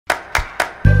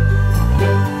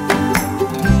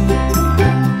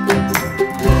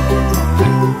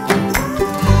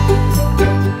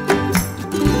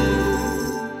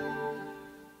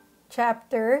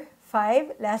Chapter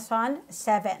 5, Lesson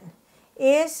 7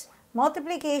 is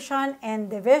multiplication and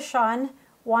division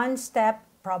one-step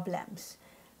problems.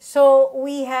 So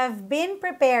we have been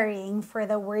preparing for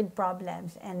the word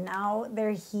problems and now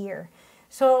they're here.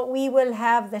 So we will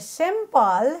have the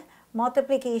simple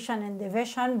multiplication and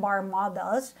division bar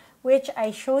models, which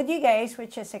I showed you guys,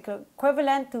 which is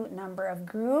equivalent to number of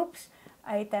groups,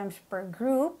 items per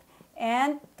group,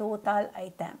 and total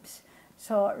items.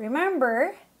 So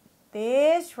remember,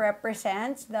 this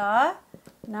represents the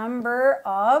number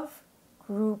of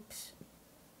groups.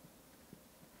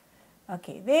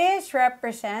 Okay, this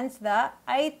represents the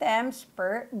items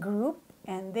per group,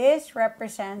 and this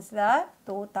represents the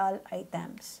total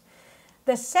items.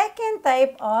 The second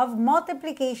type of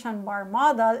multiplication bar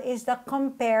model is the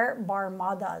compare bar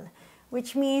model,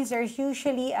 which means there's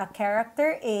usually a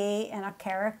character A and a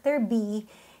character B,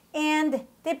 and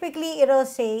typically it'll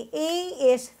say A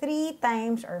is 3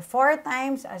 times or 4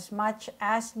 times as much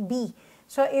as B.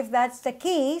 So if that's the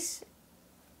case,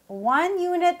 1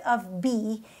 unit of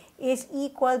B is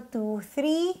equal to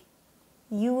 3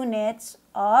 units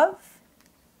of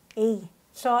A.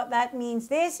 So that means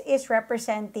this is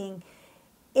representing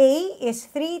A is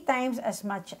 3 times as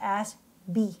much as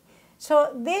B.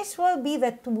 So this will be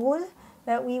the tool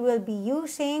that we will be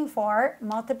using for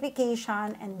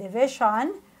multiplication and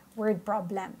division word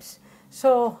problems.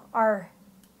 So our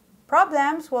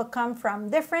problems will come from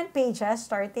different pages,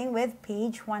 starting with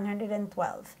page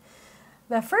 112.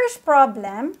 The first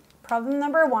problem, problem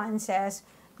number 1, says,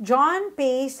 John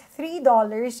pays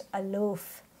 $3 a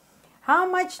loaf. How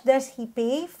much does he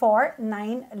pay for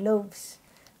 9 loaves?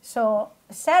 So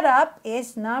setup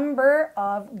is number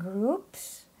of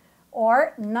groups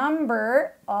or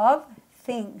number of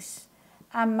things.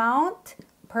 Amount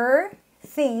per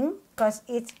thing, because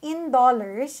it's in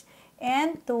dollars,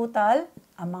 and total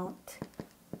amount.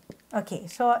 Okay,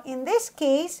 so in this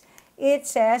case, it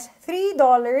says $3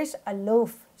 a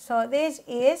loaf. So this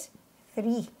is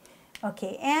 3.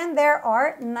 Okay, and there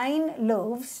are 9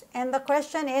 loaves, and the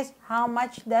question is, how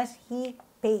much does he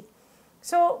pay?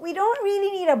 So we don't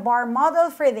really need a bar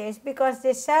model for this because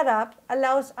this setup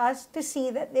allows us to see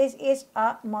that this is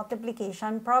a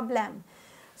multiplication problem.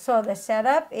 So the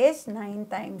setup is 9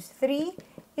 times 3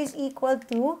 is equal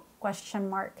to question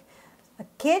mark. The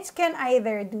kids can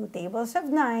either do tables of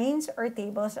 9s or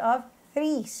tables of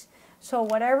 3s. So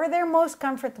whatever they're most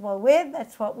comfortable with,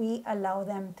 that's what we allow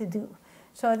them to do.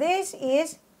 So this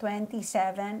is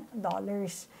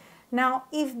 $27. Now,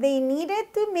 if they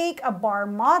needed to make a bar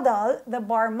model, the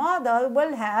bar model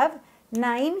will have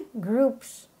 9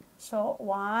 groups. So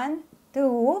 1,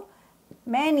 2,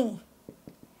 many.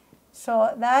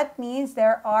 So that means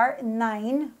there are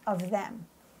 9 of them.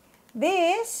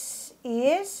 This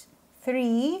is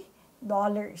 $3.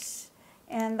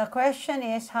 And the question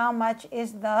is, how much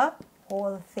is the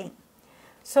whole thing?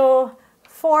 So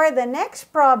for the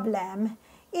next problem,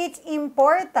 it's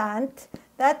important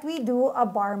that we do a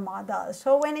bar model.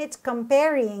 So when it's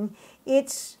comparing,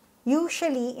 it's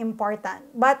usually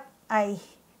important. But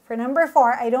for number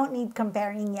 4, I don't need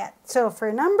comparing yet. So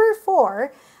for number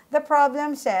 4, the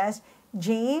problem says,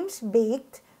 James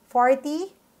baked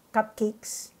 40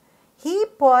 cupcakes. He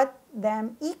put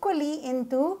them equally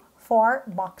into 4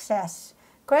 boxes.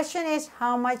 Question is,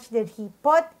 how much did he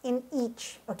put in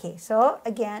each? Okay, so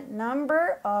again,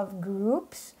 number of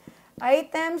groups,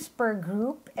 items per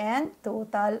group, and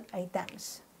total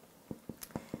items.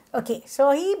 Okay,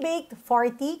 so he baked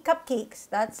 40 cupcakes.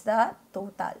 That's the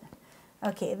total.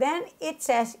 Okay, then it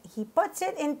says he puts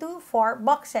it into 4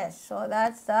 boxes. So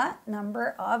that's the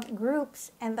number of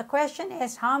groups. And the question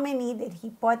is, how many did he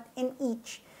put in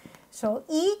each? So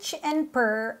each and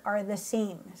per are the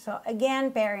same. So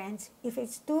again, parents, if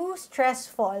it's too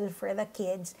stressful for the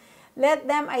kids, let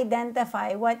them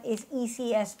identify what is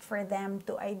easiest for them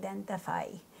to identify.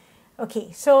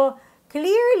 Okay, so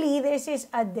clearly this is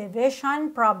a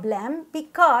division problem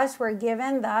because we're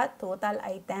given the total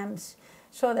items.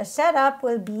 So the setup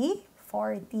will be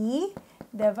 40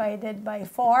 divided by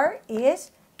 4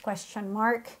 is question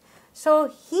mark.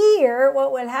 So here,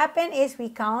 what will happen is we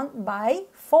count by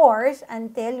 4s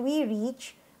until we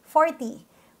reach 40,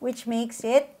 which makes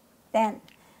it 10.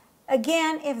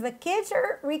 Again, if the kids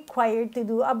are required to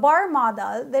do a bar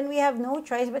model, then we have no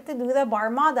choice but to do the bar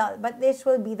model. But this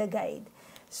will be the guide.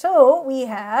 So we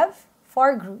have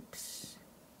 4 groups.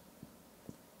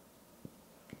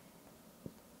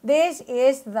 This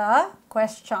is the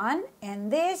question,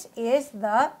 and this is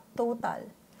the total.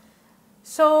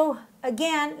 So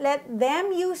again, let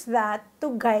them use that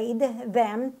to guide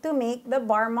them to make the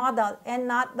bar model and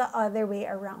not the other way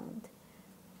around.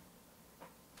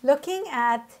 Looking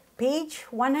at page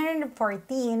 114,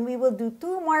 we will do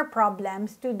 2 more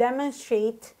problems to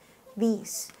demonstrate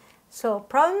these. So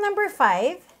problem number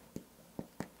 5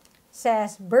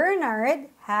 says Bernard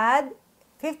had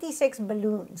 56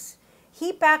 balloons.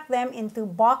 He packed them into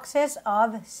boxes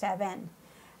of 7.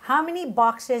 How many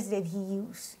boxes did he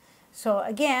use? So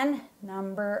again,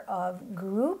 number of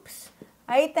groups,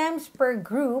 items per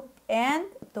group, and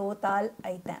total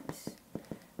items.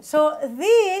 So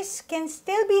this can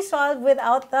still be solved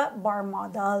without the bar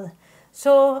model.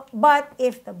 So, but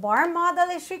if the bar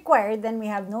model is required, then we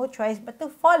have no choice but to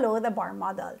follow the bar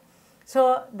model.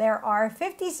 So there are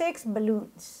 56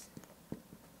 balloons.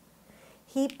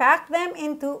 He packed them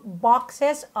into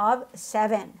boxes of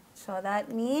 7. So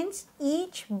that means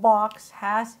each box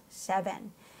has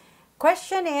 7.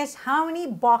 Question is, how many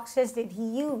boxes did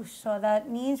he use? So that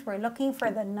means we're looking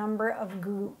for the number of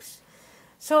groups.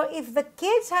 So if the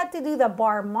kids had to do the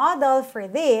bar model for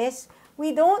this,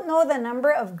 we don't know the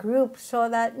number of groups. So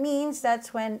that means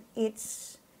that's when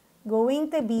it's going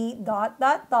to be ...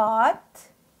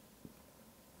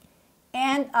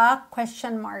 and a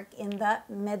question mark in the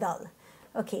middle.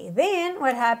 Okay, then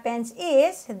what happens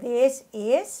is this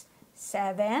is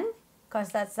 7 because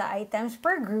that's the items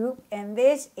per group, and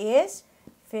this is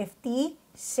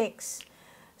 56.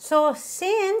 So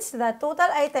since the total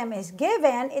item is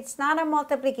given, it's not a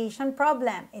multiplication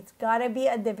problem. It's got to be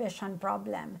a division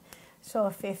problem. So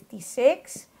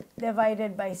 56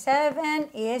 divided by 7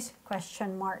 is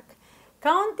question mark.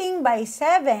 Counting by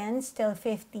 7 till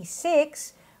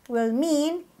 56 will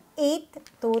mean 8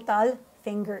 total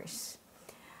fingers.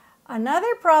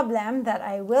 Another problem that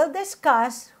I will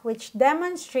discuss, which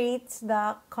demonstrates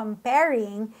the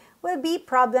comparing, will be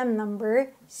problem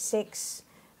number 6.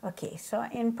 Okay, so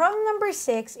in problem number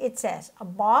 6, it says a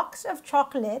box of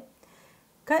chocolate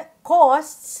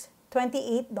costs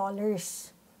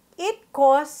 $28. It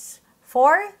costs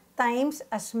 4 times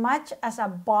as much as a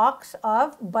box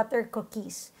of butter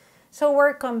cookies. So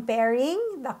we're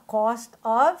comparing the cost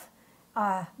of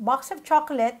a box of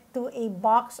chocolate to a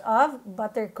box of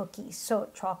butter cookies. So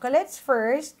chocolates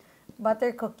first,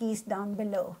 butter cookies down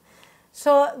below.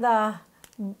 So the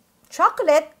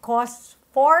chocolate costs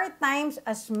 4 times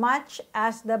as much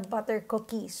as the butter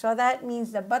cookie. So that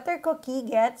means the butter cookie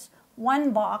gets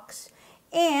 1 box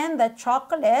and the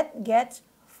chocolate gets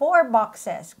 4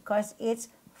 boxes because it's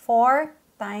 4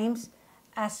 times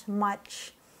as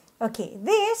much. Okay,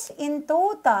 this in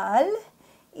total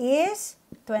is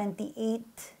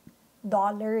 $28.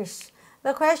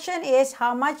 The question is,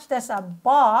 how much does a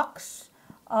box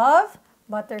of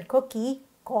butter cookie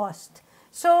cost?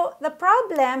 So the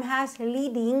problem has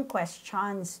leading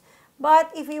questions. But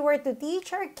if we were to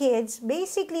teach our kids,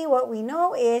 basically what we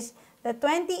know is the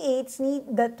 28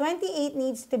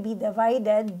 needs to be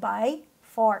divided by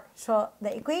 4. So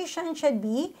the equation should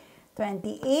be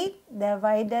 28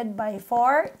 divided by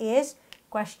 4 is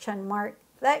question mark.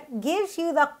 That gives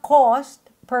you the cost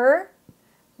per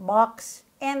box.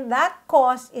 And that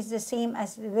cost is the same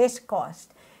as this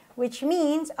cost, which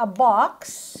means a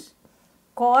box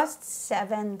costs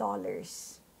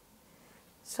 $7.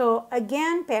 So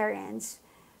again, parents,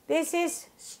 this is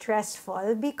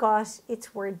stressful because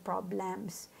it's word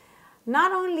problems.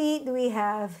 Not only do we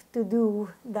have to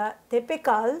do the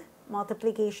typical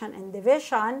multiplication and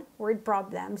division word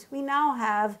problems, we now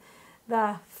have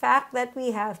the fact that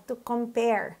we have to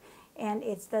compare, and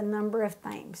it's the number of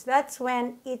times. That's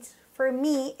when it's, for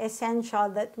me, essential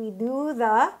that we do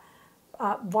the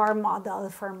bar model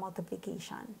for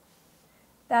multiplication.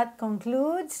 That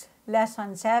concludes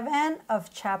lesson 7 of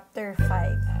chapter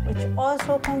 5, which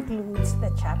also concludes the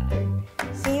chapter.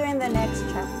 See you in the next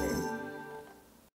chapter.